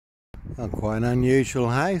Oh, quite an unusual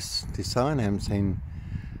house design. I haven't seen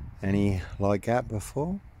any like that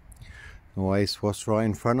before. Always what's right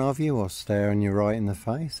in front of you or staring you right in the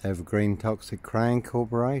face. Evergreen Toxic Crown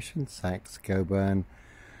Corporation, Saxe Coburn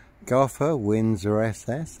Gotha, Windsor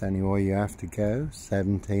SS, anywhere you have to go,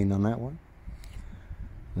 17 on that one.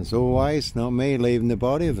 As always, not me leaving the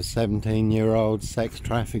body of a 17-year-old sex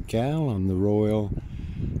trafficked gal on the Royal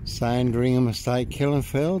Sandringham Estate,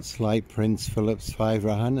 Killenfields, late Prince Philip's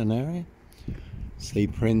favourite hunting area. See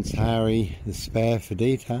Prince Harry the Spare for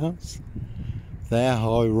details. Their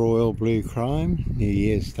High Royal Blue Crime, New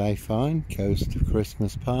Year's Day Fine, Ghost of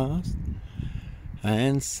Christmas Past,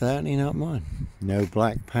 and certainly not mine. No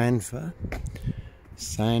Black Panther,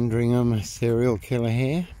 Sandringham serial killer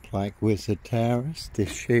here, Black Wizard terrorist,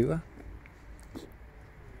 this shooter.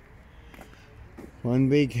 One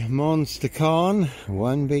big monster con,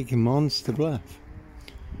 one big monster bluff.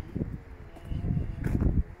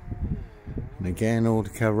 And again, all to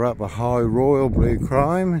cover up a High Royal Blue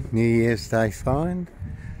Crime, New Year's Day Find,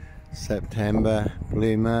 September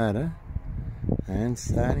Blue Murder, and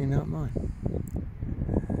certainly not mine.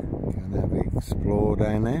 Gonna have a explore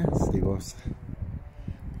down there, see what's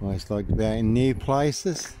always like to be out in new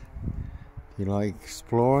places. If you like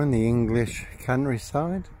exploring the English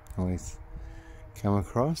countryside, always come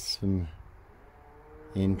across some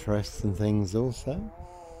interesting things also.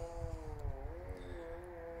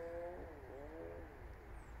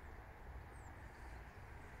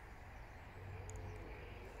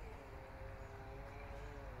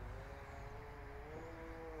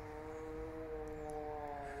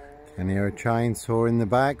 Can hear a chainsaw in the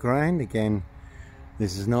background. Again,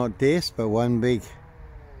 this is not this, but one big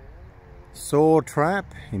saw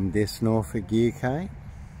trap in this Norfolk, UK. And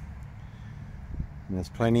there's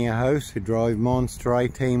plenty of hosts who drive monster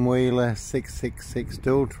 18-wheeler 666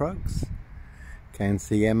 dual trucks. Can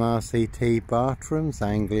see MRCT Bartrams,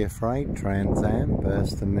 Anglia Freight, Trans Am,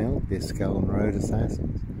 Burston Mill, Disco and Road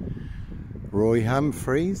Assassins. Roy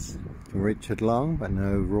Humphreys, Richard Long, but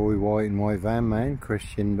no Roy White and White Van Man,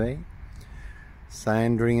 Christian B.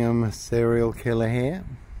 Sandringham serial killer here.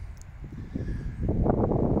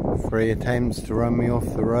 3 attempts to run me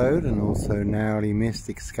off the road and also narrowly missed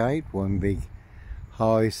escape. One big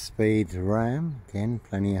high speed ram. Again,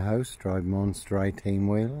 plenty of hosts, drive monster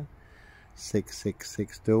 18-wheeler.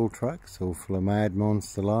 666 dual trucks, all full of mad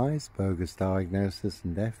monster lies, bogus diagnosis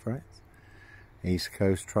and death threats. East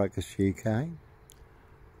Coast Truckers UK.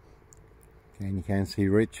 And you can see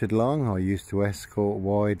Richard Long, I used to escort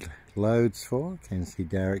wide loads for. Can see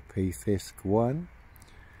Derek P. Fisk 1.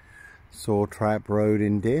 Saw Trap Road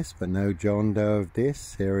in this, but no John Doe of this,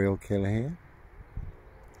 serial killer here.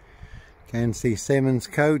 Can see Simmons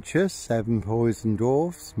Coaches, 7 Poison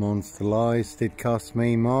Dwarfs, monster lies did cost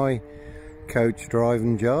me my coach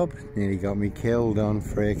driving job. Nearly got me killed on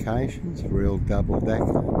 3 occasions, real double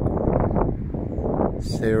decker.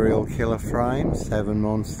 Serial killer frame, 7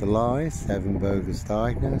 monster lies, 7 bogus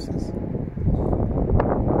diagnoses.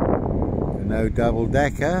 No double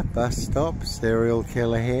decker, bus stop, serial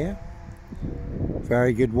killer here.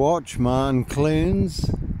 Very good watch, Martin Clunes,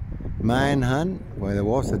 Manhunt, where there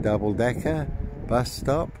was a double decker, bus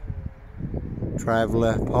stop.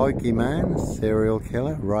 Traveller Pikey Man, serial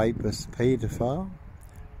killer, rapist, paedophile,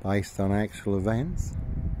 based on actual events.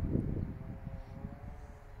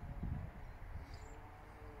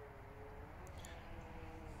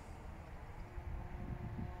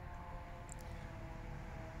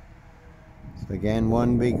 So again,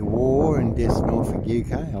 one big war in this Norfolk,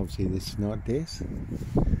 UK. Obviously this is not this.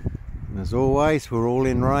 And as always, we're all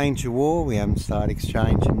in range of war. We haven't started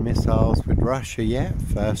exchanging missiles with Russia yet.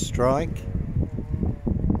 First strike.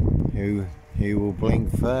 Who will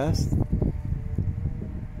blink first?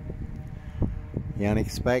 The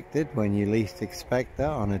unexpected, when you least expect that,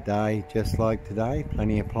 on a day just like today.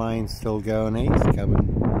 Plenty of planes still going east,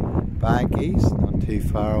 coming back east, not too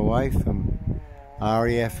far away from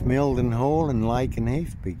RAF Mildenhall and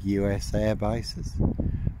Lakenheath, big US air bases,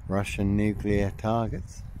 Russian nuclear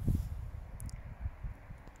targets.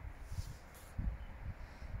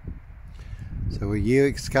 So will you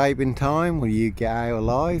escape in time? Will you get out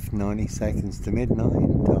alive? 90 seconds to midnight.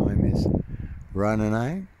 Time is running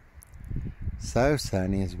out. So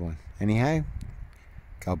certainly is one. Anyhow,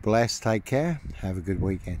 God bless, take care, have a good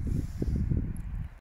weekend.